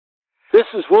This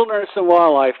is Wilderness and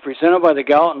Wildlife, presented by the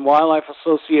Gallatin Wildlife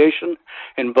Association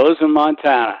in Bozeman,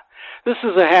 Montana. This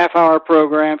is a half-hour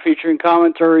program featuring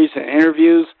commentaries and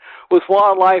interviews with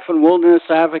wildlife and wilderness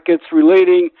advocates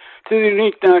relating to the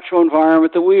unique natural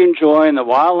environment that we enjoy in the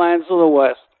wildlands of the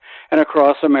West and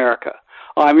across America.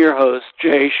 I'm your host,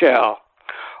 Jay Shell.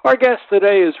 Our guest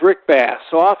today is Rick Bass,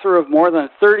 author of more than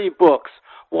 30 books,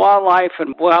 wildlife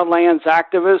and wildlands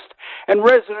activist, and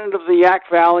resident of the Yaak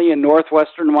Valley in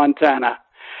northwestern Montana.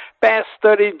 Bass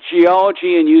studied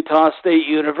geology in Utah State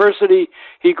University.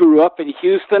 He grew up in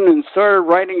Houston and started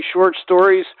writing short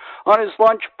stories on his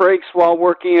lunch breaks while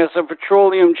working as a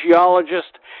petroleum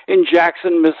geologist in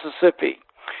Jackson, Mississippi.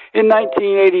 In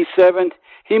 1987,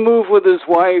 he moved with his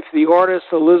wife, the artist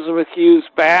Elizabeth Hughes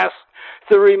Bass,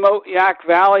 to the remote Yaak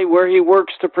Valley, where he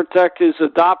works to protect his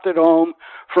adopted home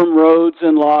from roads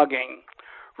and logging.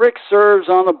 Rick serves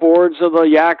on the boards of the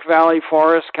Yaak Valley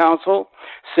Forest Council,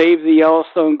 Save the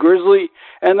Yellowstone Grizzly,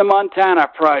 and the Montana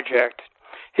Project.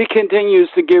 He continues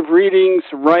to give readings,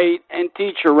 write, and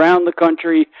teach around the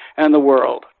country and the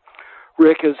world.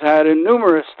 Rick has had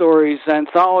numerous stories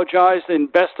anthologized in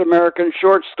Best American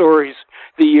Short Stories,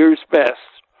 the year's best.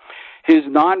 His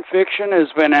nonfiction has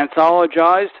been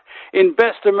anthologized in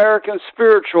Best American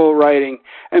Spiritual Writing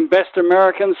and Best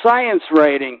American Science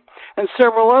Writing, and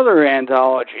several other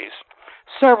anthologies.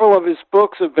 Several of his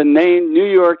books have been named New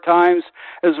York Times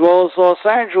as well as Los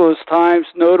Angeles Times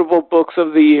Notable Books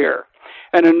of the Year,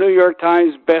 and a New York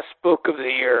Times Best Book of the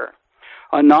Year.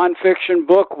 A nonfiction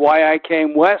book, Why I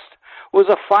Came West, was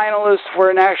a finalist for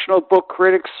a National Book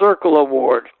Critics Circle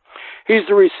Award. He's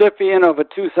the recipient of a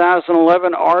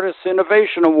 2011 Artist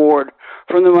Innovation Award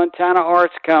from the Montana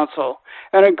Arts Council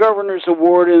and a Governor's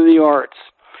Award in the Arts.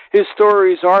 His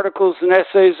stories, articles, and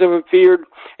essays have appeared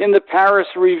in the Paris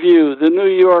Review, the New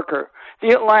Yorker,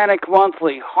 the Atlantic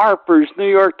Monthly, Harper's, New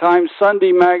York Times,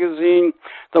 Sunday Magazine,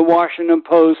 the Washington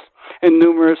Post, and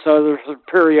numerous other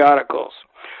periodicals.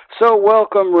 So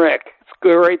welcome, Rick. It's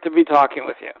great to be talking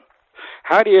with you.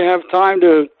 How do you have time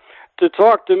to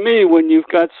talk to me when you've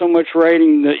got so much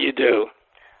writing that you do?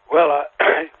 Well,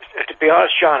 to be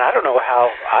honest, John, I don't know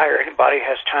how I or anybody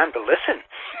has time to listen.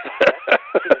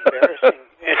 That's an embarrassing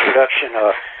introduction.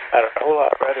 I'd a whole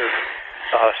lot rather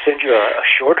send you a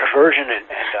shorter version. And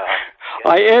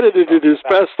I edited it as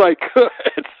best I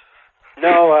could.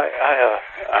 No,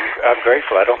 I'm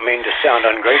grateful. I don't mean to sound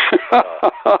ungrateful.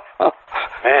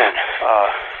 Man,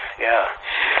 yeah.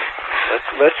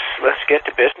 Let's get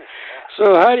to business.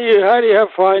 So how do you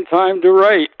find time to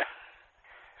write?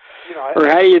 You know, or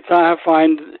how do you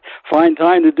find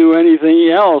time to do anything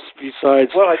else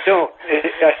besides? Well, I don't.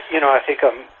 I think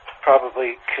I'm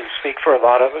probably can speak for a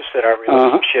lot of us that our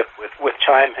relationship with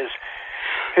time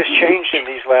has changed in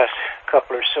these last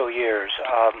couple or so years.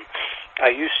 I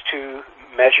used to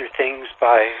measure things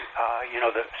by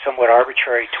the somewhat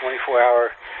arbitrary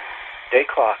 24-hour day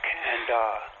clock, and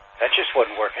that just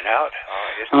wasn't working out.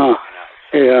 It isn't working out.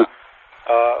 So, yeah.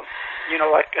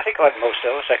 I think like most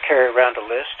of us, I carry around a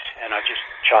list, and I just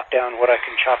chop down what I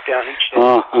can chop down each day.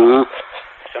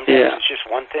 Sometimes it's just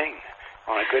one thing.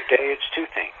 On a good day, it's two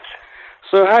things.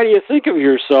 So how do you think of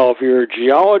yourself? You're a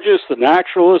geologist, a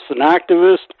naturalist, an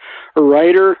activist, a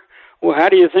writer. Well, how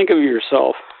do you think of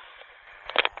yourself?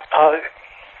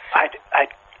 I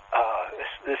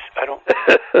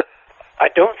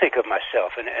don't think of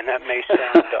myself, and that may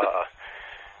sound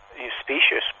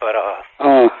specious, but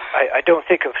I don't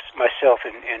think of myself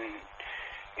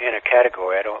in a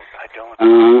category. I don't.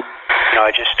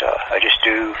 I just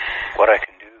do what I can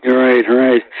do.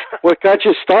 Right. What got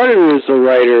you started as a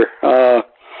writer,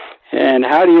 and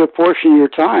how do you apportion your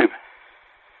time?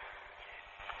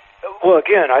 Well,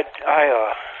 again, I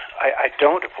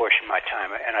don't apportion my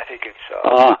time, and I think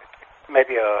it's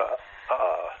maybe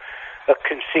a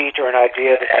conceit or an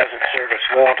idea that doesn't serve us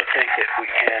well to think that we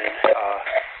can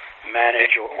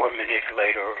manage or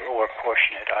manipulate or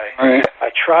apportion it. I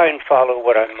try and follow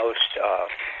what I'm most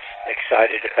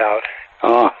excited about.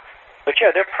 But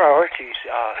yeah, there are priorities,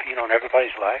 in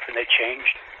everybody's life, and they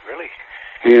change really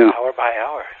hour by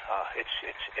hour.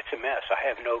 It's a mess. I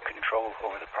have no control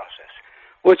over the process.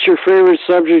 What's your favorite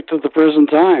subject at the present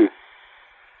time?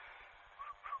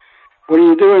 What are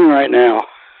you doing right now?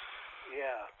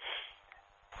 Yeah.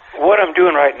 What I'm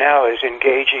doing right now is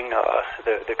engaging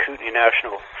the Kootenai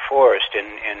National Forest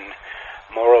in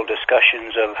moral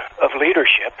discussions of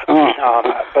leadership.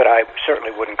 But I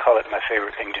certainly wouldn't call it my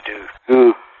favorite thing to do.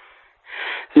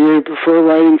 Do you prefer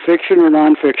writing fiction or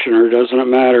nonfiction, or doesn't it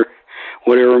matter?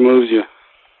 Whatever moves you.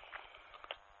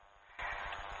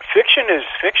 Fiction is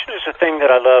the thing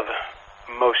that I love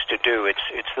most to do.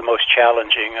 It's the most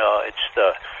challenging. It's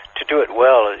to do it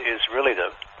well is really the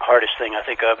hardest thing I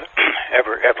think I've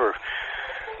ever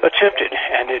attempted,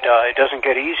 and it doesn't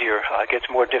get easier. It gets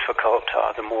more difficult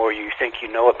the more you think you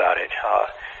know about it.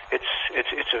 It's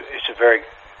very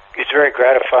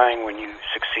gratifying when you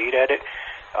succeed at it,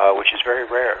 which is very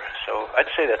rare. So I'd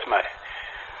say that's my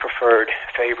preferred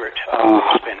favorite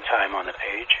to spend time on the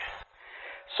page.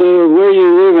 So where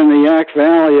you live in the Yaak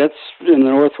Valley, that's in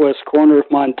the northwest corner of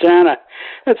Montana,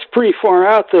 that's pretty far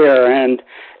out there, and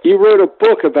you wrote a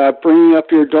book about bringing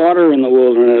up your daughter in the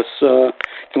wilderness. You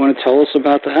want to tell us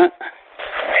about that?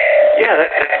 Yeah,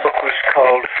 that book was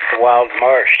called The Wild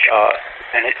Marsh,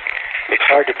 and it's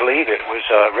hard to believe it was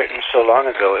written so long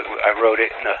ago. I wrote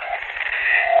it in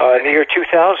the year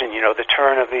 2000, the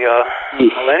turn of the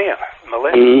millennium,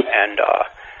 and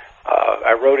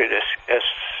I wrote it as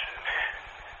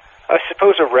I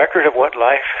suppose a record of what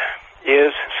life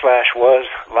is/was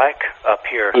like up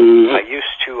here. I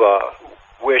used to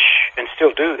wish, and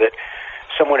still do, that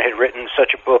someone had written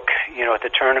such a book, at the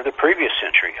turn of the previous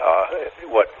century,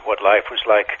 what life was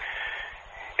like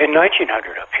in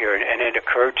 1900 up here. And it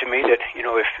occurred to me that,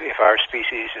 if our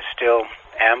species is still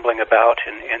ambling about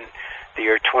in the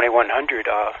year 2100,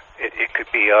 it could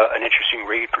be an interesting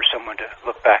read for someone to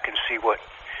look back and see what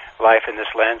life in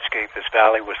this landscape, this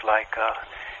valley, was like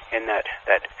in that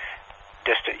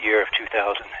distant year of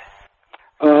 2000.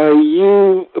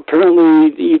 You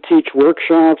teach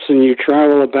workshops and you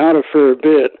travel about it for a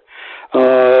bit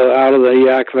out of the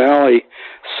Yaak Valley.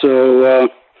 So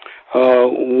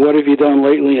what have you done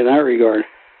lately in that regard?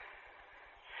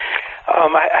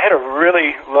 I had a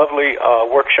really lovely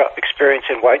workshop experience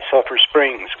in White Sulphur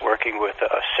Springs, working with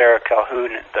Sarah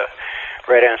Calhoun, the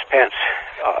Red Ants Pants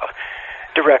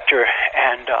director,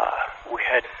 and we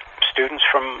had students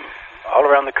from all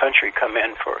around the country come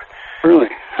in for 3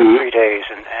 days,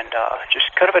 and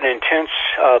just kind of an intense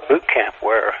boot camp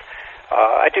where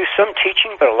I do some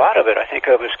teaching, but a lot of it I think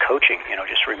of as coaching,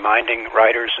 just reminding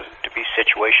writers to be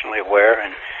situationally aware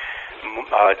and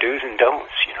do's and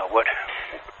don'ts,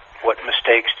 what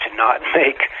mistakes to not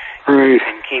make in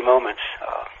key moments.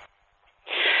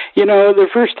 The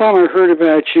first time I heard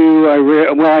about you, I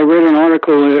read an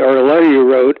article or a letter you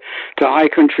wrote to High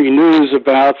Country News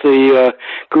about the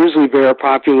grizzly bear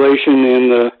population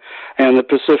in the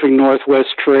Pacific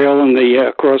Northwest Trail and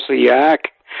across the Yaak.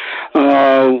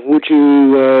 Would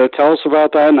you tell us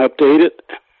about that and update it?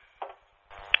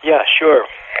 Yeah, sure.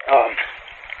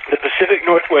 The Pacific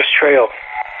Northwest Trail,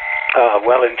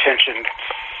 well-intentioned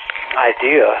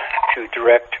idea to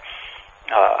direct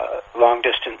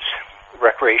long-distance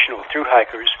recreational through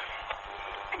hikers,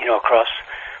 across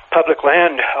public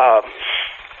land,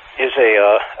 is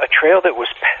a trail that was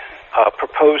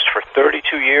proposed for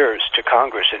 32 years to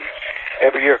Congress, and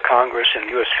every year Congress and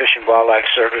U.S. Fish and Wildlife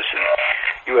Service and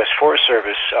U.S. Forest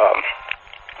Service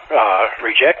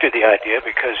rejected the idea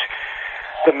because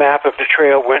the map of the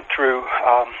trail went through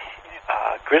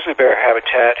grizzly bear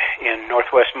habitat in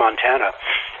northwest Montana,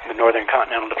 the Northern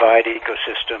Continental Divide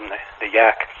ecosystem, the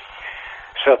Yaak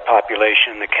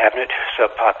subpopulation, the Cabinet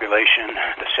subpopulation,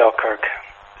 the Selkirk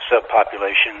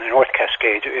subpopulation, the North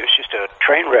Cascades. It was just a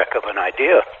train wreck of an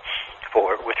idea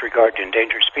with regard to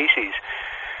endangered species.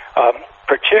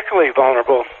 Particularly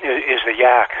vulnerable is the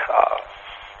Yaak.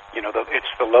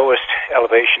 It's the lowest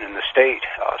elevation in the state,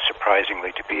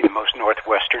 surprisingly, to be the most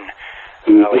northwestern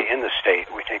valley in the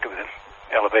state. We think of the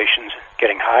elevations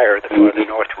getting higher the farther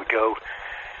north we go.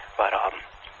 But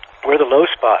we're the low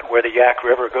spot where the Yaak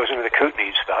River goes into the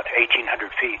Kootenays, about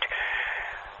 1,800 feet.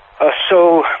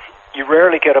 So you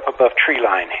rarely get up above tree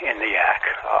line in the Yaak,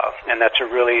 and that's a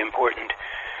really important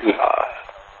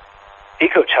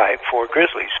ecotype for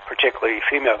grizzlies, particularly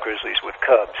female grizzlies with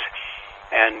cubs.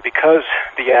 And because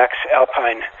the Yaak's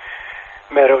alpine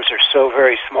meadows are so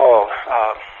very small,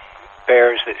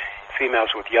 bears,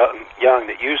 females with young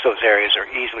that use those areas, are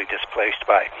easily displaced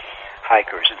by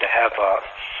hikers. And to have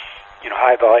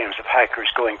high volumes of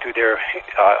hikers going through there,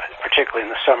 particularly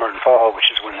in the summer and fall, which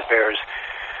is when the bears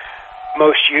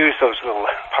most use those little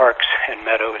parks and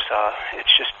meadows,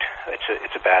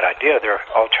 it's a bad idea. There are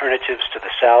alternatives to the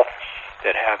south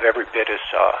that have every bit as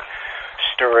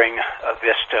stirring a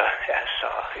vista as,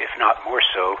 if not more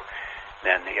so,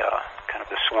 than the kind of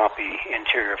the swampy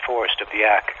interior forest of the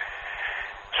Yaak.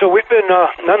 So we've been,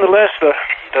 nonetheless, the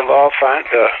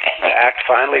act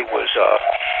finally was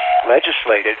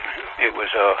legislated. It was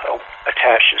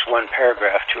attached as one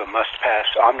paragraph to a must-pass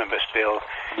omnibus bill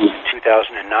in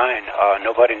 2009.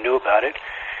 Nobody knew about it,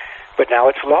 but now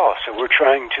it's law. So we're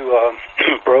trying to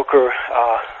broker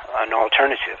an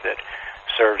alternative that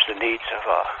serves the needs of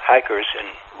hikers and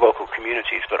local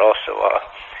communities, but also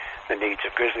the needs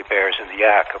of grizzly bears in the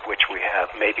Yaak, of which we have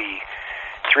maybe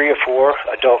 3 or 4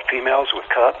 adult females with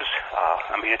cubs.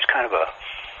 I mean, it's kind of a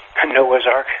Noah's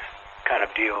Ark kind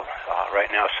of deal right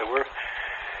now. So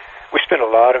we spend a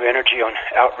lot of energy on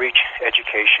outreach,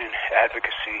 education,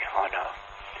 advocacy on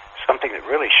something that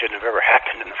really shouldn't have ever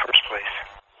happened in the first place.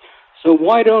 So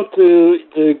why don't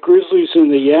the grizzlies in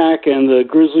the Yaak and the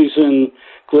grizzlies in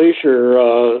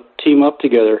Glacier team up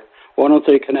together? Why don't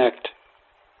they connect?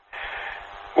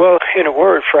 Well, in a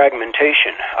word,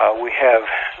 fragmentation. We have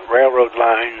railroad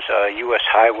lines, U.S.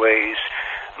 highways,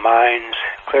 mines,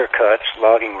 clear cuts,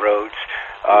 logging roads,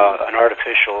 an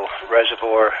artificial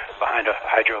reservoir behind a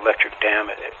hydroelectric dam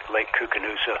at Lake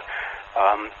Koocanusa.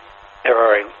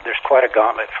 There's quite a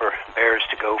gauntlet for bears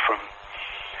to go from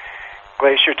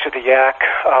Glacier to the Yaak,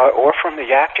 or from the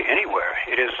Yaak to anywhere.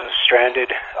 It is a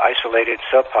stranded, isolated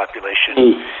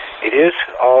subpopulation. It is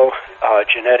all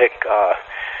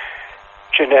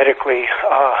genetically,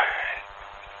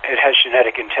 it has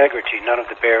genetic integrity. None of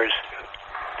the bears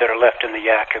that are left in the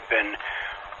Yaak have been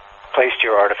placed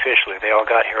here artificially. They all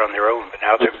got here on their own, but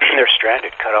now they're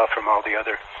stranded, cut off from all the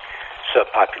other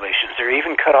subpopulations. They're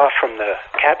even cut off from the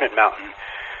Cabinet Mountain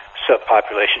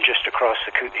subpopulation just across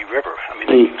the Kootenai River. I mean,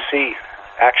 they can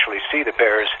actually see the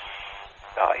bears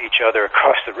each other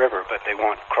across the river, but they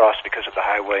won't cross because of the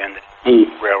highway and the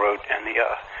railroad and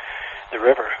the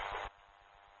river.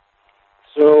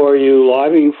 So are you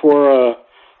lobbying for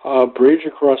a bridge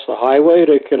across the highway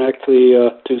to connect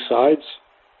the two sides?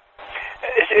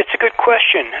 It's a good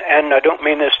question, and I don't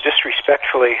mean this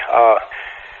disrespectfully.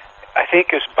 I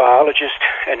think as biologists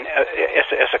and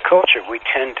as a culture, we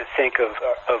tend to think of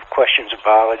questions of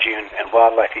biology and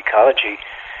wildlife ecology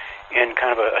in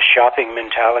kind of a shopping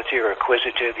mentality or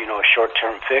acquisitive, a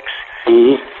short-term fix.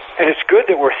 And it's good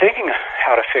that we're thinking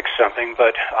how to fix something,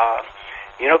 but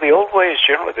the old way is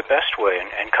generally the best way,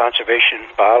 and conservation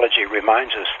biology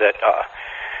reminds us that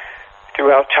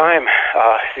throughout time,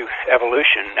 through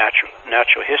evolution,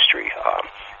 natural history,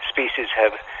 species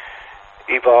have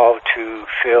evolved to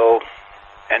fill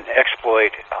and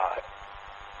exploit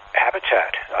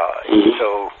habitat.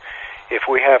 So if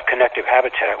we have connective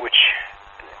habitat, which,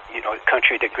 a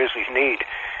country that grizzlies need,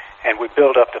 and we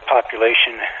build up the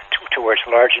population to where it's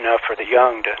large enough for the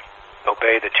young to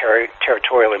obey the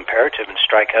territorial imperative and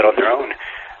strike out on their own,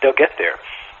 they'll get there.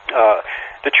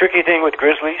 The tricky thing with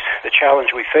grizzlies, the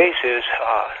challenge we face is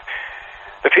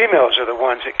the females are the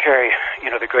ones that carry,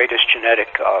 the greatest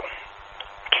genetic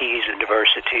keys and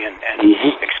diversity and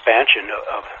expansion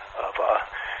of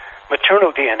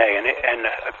maternal DNA, and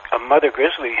a mother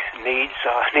grizzly needs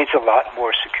a lot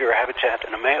more secure habitat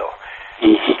than a male.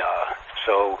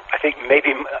 So I think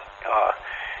maybe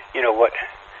what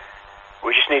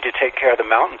we just need to take care of the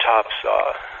mountaintops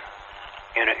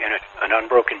in an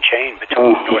unbroken chain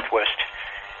between the northwest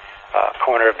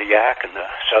corner of the Yaak and the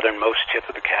southernmost tip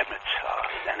of the Cabinets,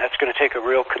 and that's going to take a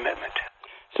real commitment.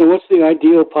 So what's the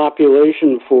ideal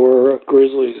population for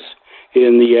grizzlies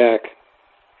in the Yaak?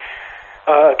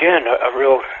 Again, a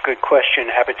real good question,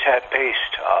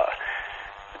 habitat-based.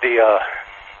 The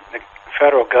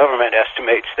federal government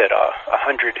estimates that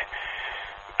 100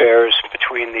 bears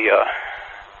between the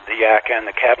Yaak and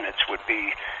the Cabinets would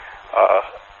be a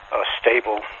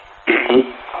stable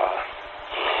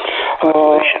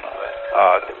population.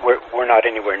 We're not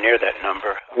anywhere near that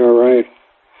number. All right.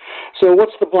 So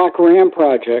what's the Black Ram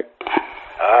Project?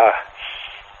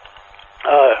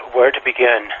 Where to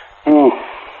begin?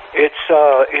 It's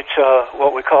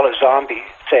what we call a zombie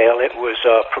sale. It was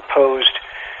proposed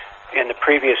in the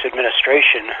previous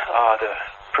administration. The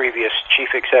previous chief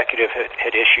executive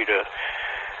had issued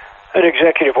an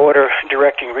executive order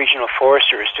directing regional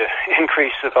foresters to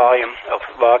increase the volume of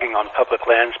logging on public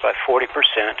lands by 40%,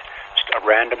 just a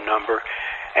random number,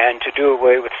 and to do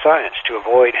away with science, to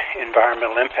avoid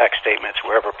environmental impact statements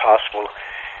wherever possible,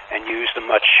 and use the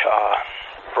much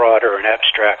broader and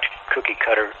abstract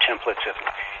cookie-cutter templates of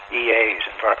EAs,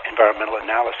 environmental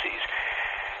analyses.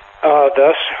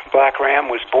 Thus, Black Ram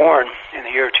was born in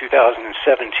the year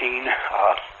 2017,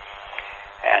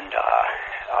 and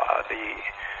the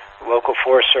local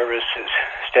Forest Service has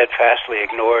steadfastly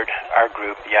ignored our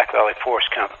group, the Yaak Valley Forest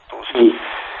Council's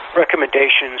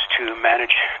recommendations to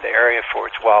manage the area for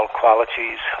its wild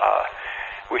qualities.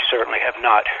 We certainly have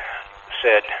not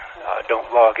said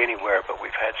don't log anywhere, but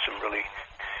we've had some really,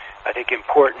 I think,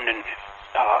 important and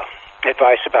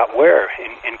advice about where,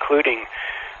 including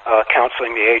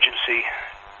counseling the agency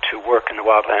to work in the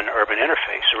wildland-urban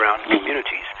interface around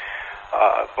communities.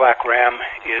 Black Ram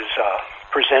is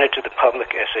presented to the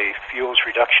public as a fuels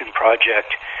reduction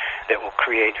project that will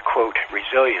create, quote,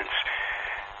 resilience.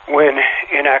 when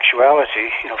in actuality,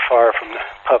 far from the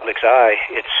public's eye,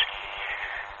 it's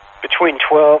between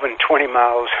 12 and 20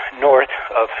 miles north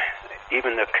of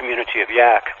even the community of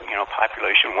Yaak,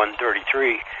 population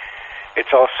 133.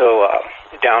 It's also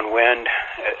downwind.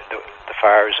 The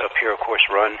fires up here, of course,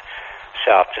 run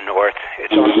south to north.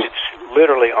 It's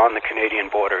literally on the Canadian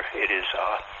border.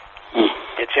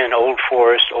 It's in old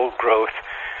forest, old growth.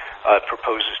 It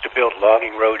proposes to build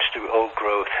logging roads through old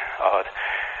growth.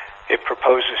 It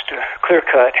proposes to clear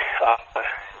cut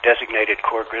designated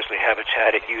core grizzly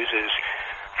habitat. It uses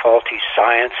faulty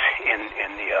science in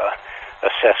the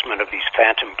assessment of these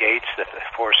phantom gates that the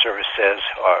Forest Service says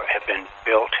have been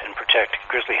built and protect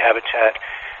grizzly habitat,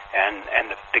 and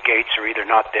the gates are either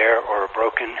not there or are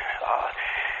broken.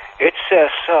 It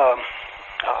says,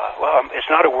 it's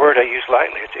not a word I use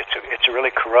lightly. It's a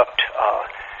really corrupt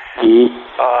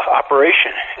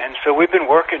operation, and so we've been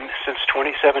working since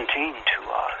 2017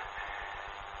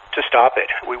 to stop it.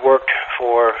 We worked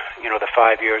for the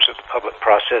 5 years of the public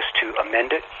process to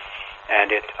amend it,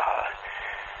 and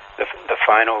the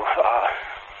final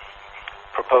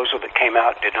proposal that came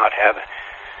out did not have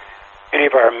any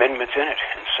of our amendments in it,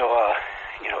 and so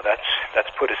that's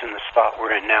put us in the spot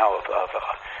we're in now of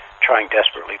trying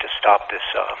desperately to stop this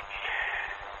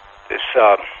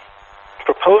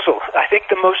proposal. I think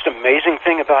the most amazing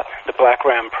thing about the Black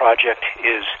Ram project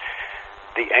is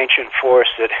the ancient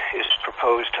forest that is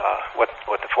proposed, what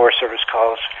the Forest Service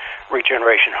calls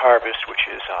regeneration harvest, which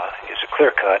is a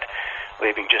clear cut,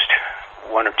 leaving just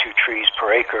 1 or 2 trees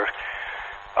per acre.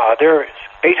 There are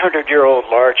 800-year-old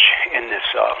larch in this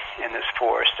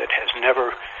forest that has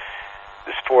never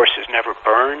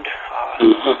burned.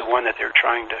 The one that they're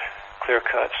trying to clear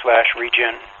cut /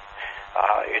 regen,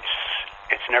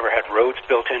 it's never had roads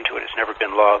built into it. It's never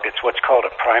been logged. It's what's called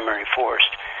a primary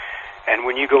forest. And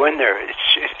when you go in there,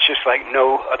 it's just like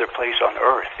no other place on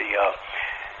earth.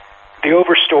 The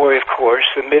overstory, of course,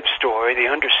 the midstory, the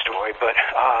understory. But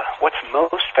what's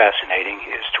most fascinating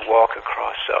is to walk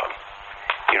across,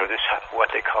 this what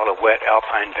they call a wet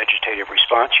alpine vegetative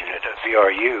response unit, a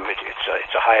VRU.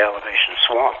 It's a high elevation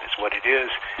swamp, is what it is.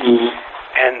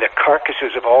 And the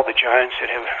carcasses of all the giants that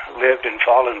have lived and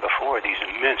fallen before, these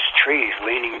immense trees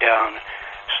leaning down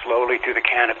slowly through the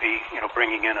canopy,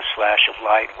 bringing in a slash of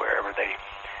light wherever they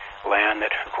land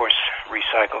that, of course,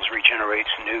 recycles,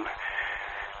 regenerates new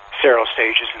several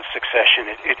stages in succession.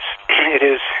 It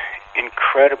is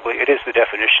incredibly, it is the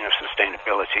definition of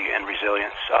sustainability and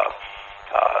resilience,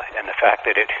 and the fact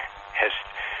that it has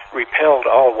repelled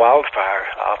all wildfire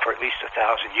for at least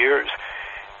 1,000 years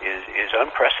is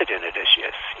unprecedented, as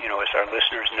our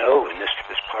listeners know, in this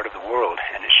part of the world,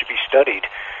 and it should be studied.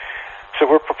 So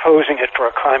we're proposing it for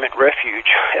a climate refuge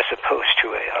as opposed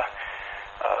to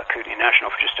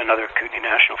just another Kootenai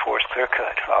National Forest clear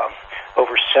cut.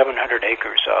 Over 700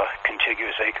 acres,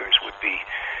 contiguous acres, would be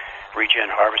regen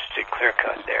harvested clear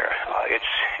cut there.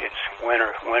 It's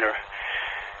winter, win or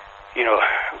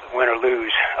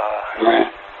lose,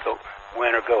 go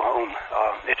win or go home.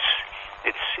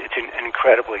 It's an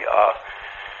incredibly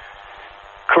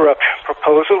corrupt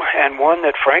proposal, and one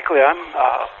that, frankly, I'm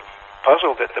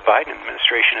puzzled that the Biden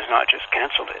administration has not just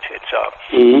canceled it. It's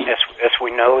as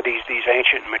we know, these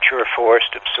ancient mature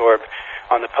forests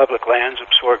on the public lands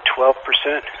absorb 12%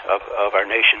 of our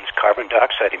nation's carbon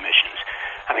dioxide emissions.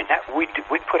 I mean, that we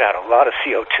put out a lot of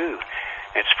CO2.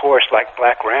 It's forests like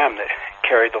Black Ram that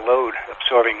carry the load,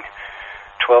 absorbing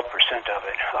 12% of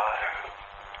it.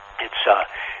 It's a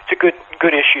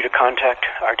good issue to contact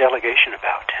our delegation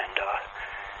about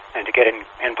and to get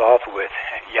involved with.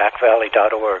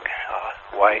 YaakValley.org,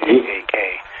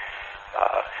 YAAK.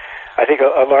 I think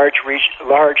a large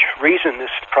reason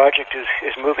this project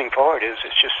is moving forward is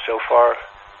it's just so far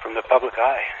from the public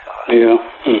eye.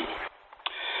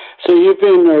 So you've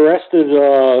been arrested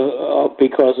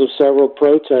because of several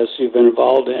protests you've been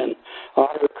involved in,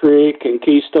 Otter Creek and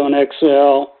Keystone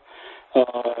XL.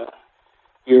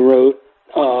 You wrote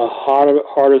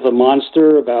Heart of the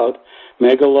Monster about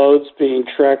megaloads being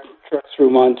trekked through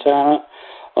Montana.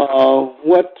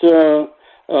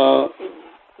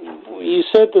 You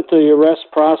said that the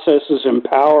arrest process is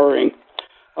empowering.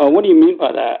 What do you mean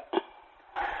by that?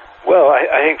 Well,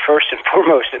 I think first and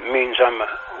foremost it means I'm a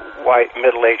white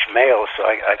middle-aged male, so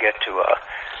I get to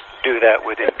do that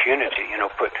with impunity.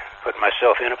 Put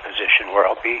myself in a position where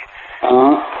I'll be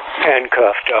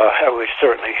handcuffed. I would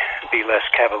certainly be less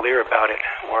cavalier about it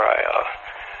were I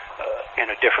in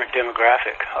a different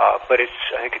demographic. But I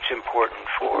think it's important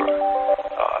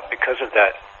because of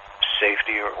that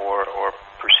safety or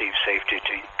perceived safety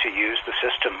to use the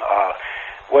system.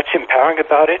 What's empowering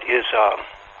about it is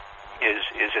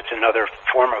it's another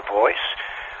form of voice.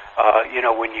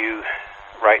 when you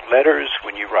write letters,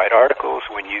 when you write articles,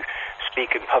 when you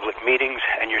speak in public meetings,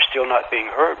 and you're still not being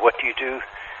heard, what do you do?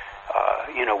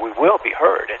 We will be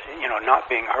heard. Not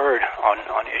being heard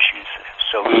on issues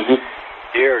so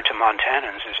dear to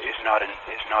Montanans is not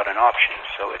an option.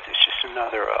 So it's just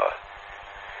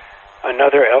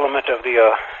another element of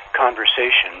the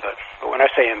conversation. But when I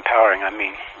say empowering, I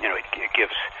mean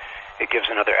it gives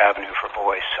another avenue for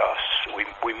voice.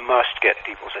 We must get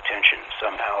people's attention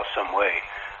somehow, some way.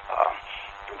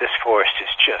 This forest is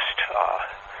just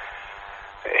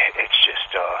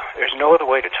there's no other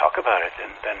way to talk about it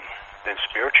than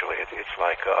spiritually. It's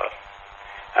like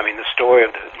the story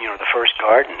of the first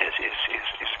garden is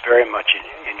very much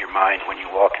in your mind when you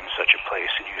walk in such a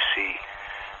place and you see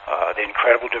the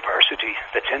incredible diversity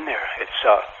that's in there. It's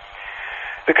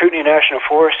the Kootenai National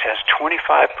Forest has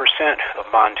 25%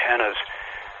 of Montana's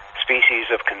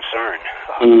species of concern.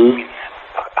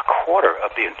 A quarter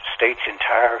of the state's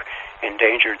entire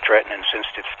endangered, threatened, and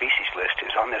sensitive species list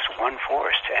is on this one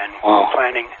forest, and we're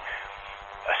planning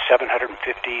a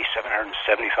 750,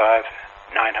 775,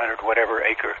 900, whatever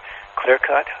acre clear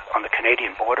cut on the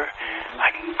Canadian border.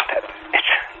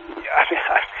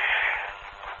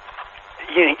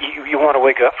 You want to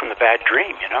wake up from the bad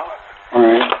dream,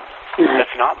 Right.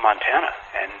 That's not Montana,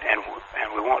 and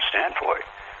we won't stand for it.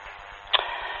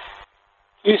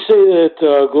 You say that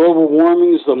global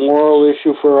warming is the moral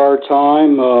issue for our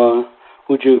time.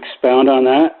 Would you expound on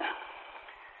that?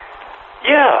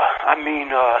 Yeah,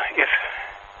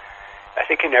 I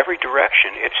think in every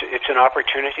direction, it's an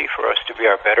opportunity for us to be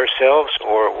our better selves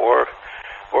or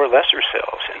lesser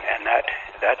selves, and that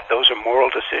those are moral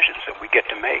decisions that we get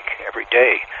to make every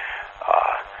day.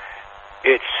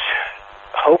 It's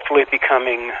hopefully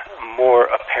becoming more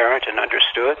apparent and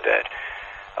understood that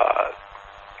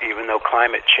even though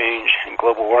climate change and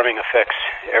global warming affects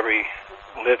every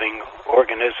living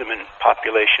organism and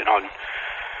population on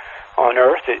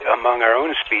Earth, among our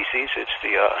own species, it's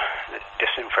the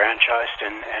disenfranchised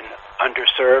and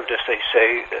underserved, as they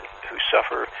say, who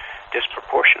suffer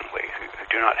disproportionately, who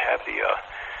do not have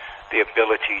the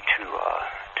ability to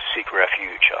seek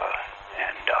refuge,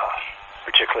 and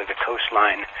particularly the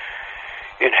coastline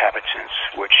inhabitants,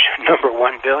 which number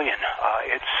 1 billion.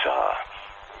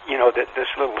 This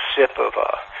little sip of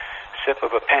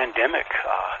a pandemic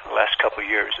the last couple of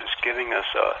years is giving us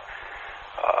a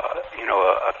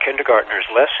kindergartner's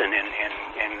lesson in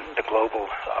the global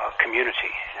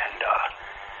community, and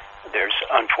there's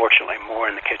unfortunately more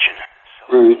in the kitchen. So.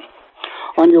 Right.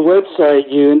 On your website,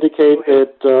 you indicate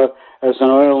that as an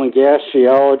oil and gas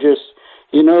geologist,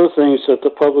 you know things that the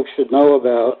public should know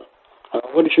about.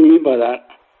 What did you mean by that?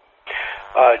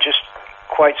 Just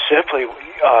quite simply,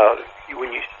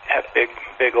 when you have big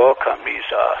oil companies,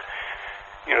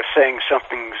 saying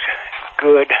something's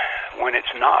good when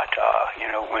it's not.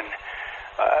 When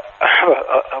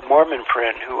a Mormon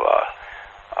friend who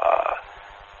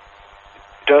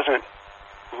doesn't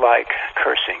like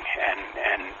cursing and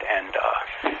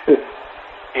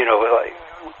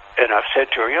I've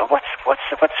said to her,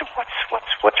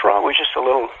 what's wrong with just a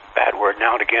little bad word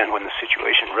now and again when the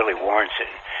situation really warrants it.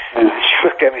 And she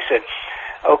looked at me and said,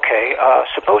 okay,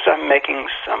 suppose I'm making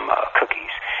some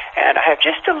cookies, and I have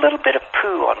just a little bit of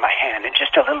poo on my hand, and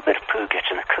just a little bit of poo gets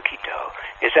in the cookie dough.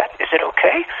 Is it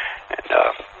okay? And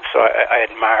so I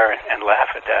admire and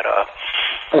laugh at that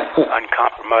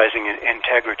uncompromising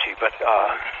integrity. But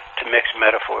to mix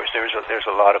metaphors, there's a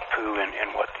lot of poo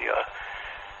in what the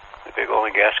big oil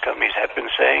and gas companies have been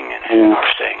saying and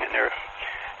are saying, and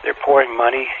they're pouring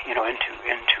money, into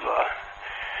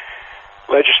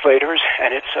legislators,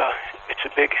 and it's a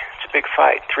big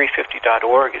fight.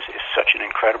 350.org is such an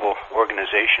incredible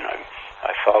organization.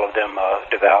 I follow them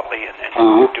devoutly and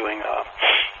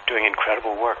doing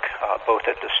incredible work both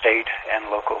at the state and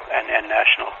local and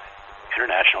international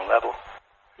level.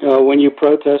 When you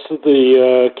protested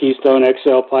the Keystone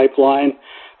XL pipeline,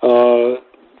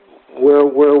 where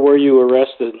were you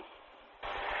arrested?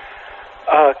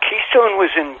 Keystone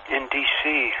was in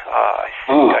D.C. I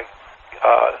think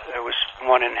there was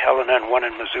one in Helena and one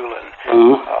in Missoula.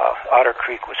 And, Otter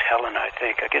Creek was Helena, I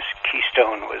think. I guess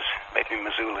Keystone was maybe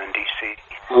Missoula and D.C.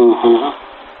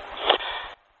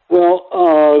 Well,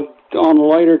 on a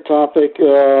lighter topic,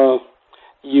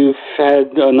 you've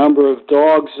had a number of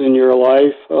dogs in your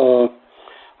life.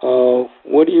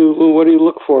 What do you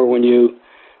look for when you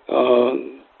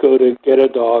go to get a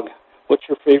dog? What's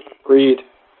your favorite breed?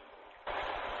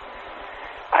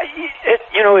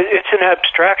 It's an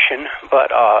abstraction,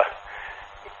 but heart.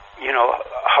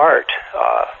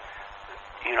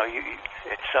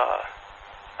 It's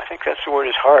I think that's the word,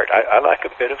 is heart. I like a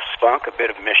bit of spunk, a bit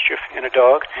of mischief in a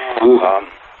dog.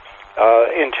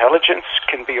 Intelligence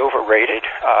can be overrated.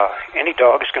 Any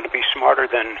dog is going to be smarter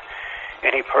than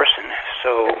any person,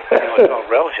 so it's all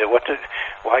relative.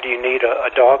 Why do you need a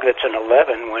dog that's an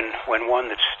 11 when one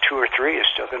that's 2 or 3 is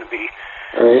still going to be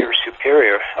your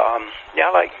superior?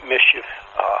 I like mischief,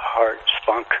 heart,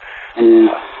 spunk.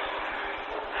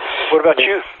 What about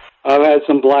you? I've had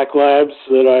some black labs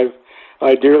that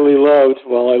I dearly loved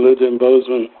while I lived in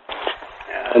Bozeman.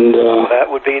 And that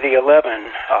would be the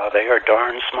 11. They are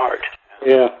darn smart.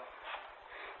 Yeah,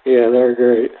 they're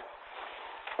great.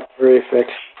 Very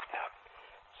fixed.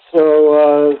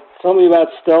 So, tell me about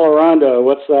Stella Rondo.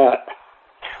 What's that?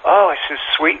 Oh, it's a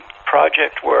sweet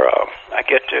project where I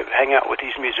get to hang out with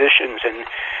these musicians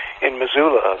in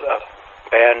Missoula, a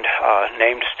band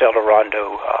named Stella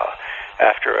Rondo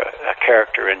after a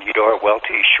character in Eudora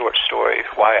Welty's short story,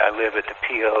 Why I Live at the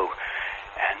P.O.,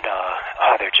 and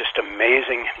they're just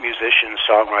amazing musicians,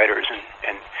 songwriters,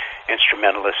 and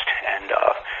instrumentalists. And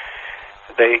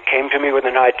they came to me with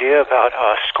an idea about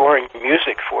scoring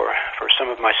music for some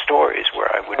of my stories, where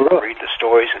I would read the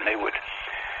stories, and they would,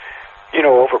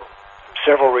 over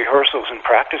several rehearsals and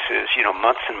practices,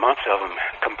 months and months of them,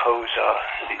 compose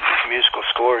these musical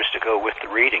scores to go with the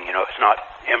reading. It's not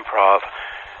improv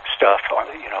stuff,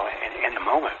 in the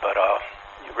moment, but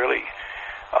really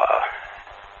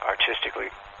artistically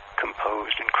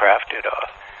composed and crafted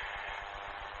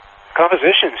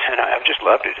compositions, and I've just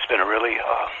loved it. It's been a really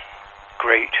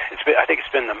great. I think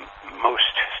it's been the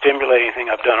most stimulating thing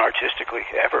I've done artistically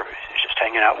ever. It's just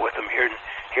hanging out with them,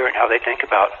 hearing how they think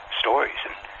about stories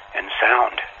and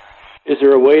sound. Is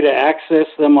there a way to access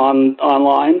them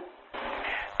online?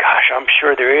 Gosh, I'm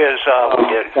sure there is. We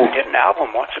did an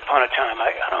album once upon a time.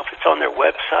 I don't know if it's on their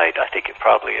website. I think it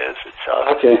probably is. It's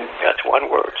it's one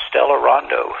word, Stella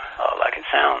Rondo, like it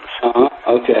sounds.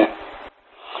 Okay.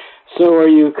 So, are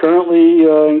you currently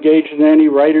engaged in any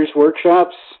writers'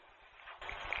 workshops?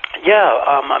 Yeah,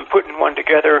 I'm putting one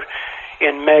together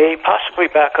in May, possibly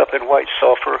back up in White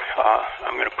Sulphur.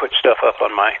 I'm going to put stuff up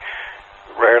on my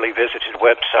rarely visited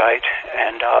website,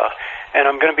 and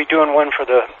I'm going to be doing one for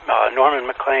the Norman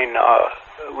McLean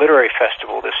Literary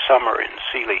Festival this summer in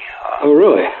Sealy. Oh,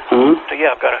 really? So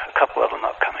yeah, I've got a couple of them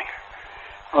upcoming.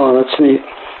 Oh, that's neat.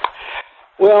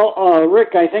 Well,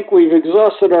 Rick, I think we've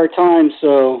exhausted our time,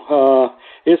 so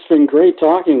it's been great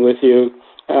talking with you.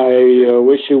 I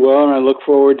wish you well, and I look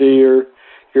forward to your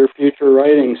future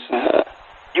writings.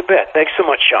 You bet. Thanks so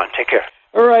much, Sean. Take care.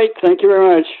 All right. Thank you very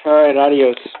much. All right.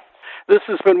 Adios. This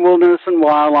has been Wilderness and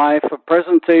Wildlife, a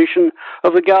presentation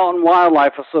of the Gallatin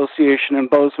Wildlife Association in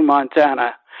Bozeman,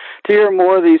 Montana. To hear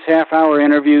more of these half-hour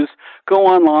interviews, go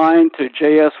online to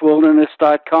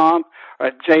jswilderness.com or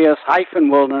at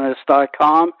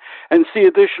js-wilderness.com and see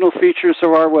additional features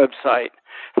of our website.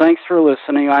 Thanks for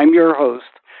listening. I'm your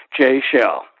host, Jay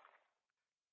Shell.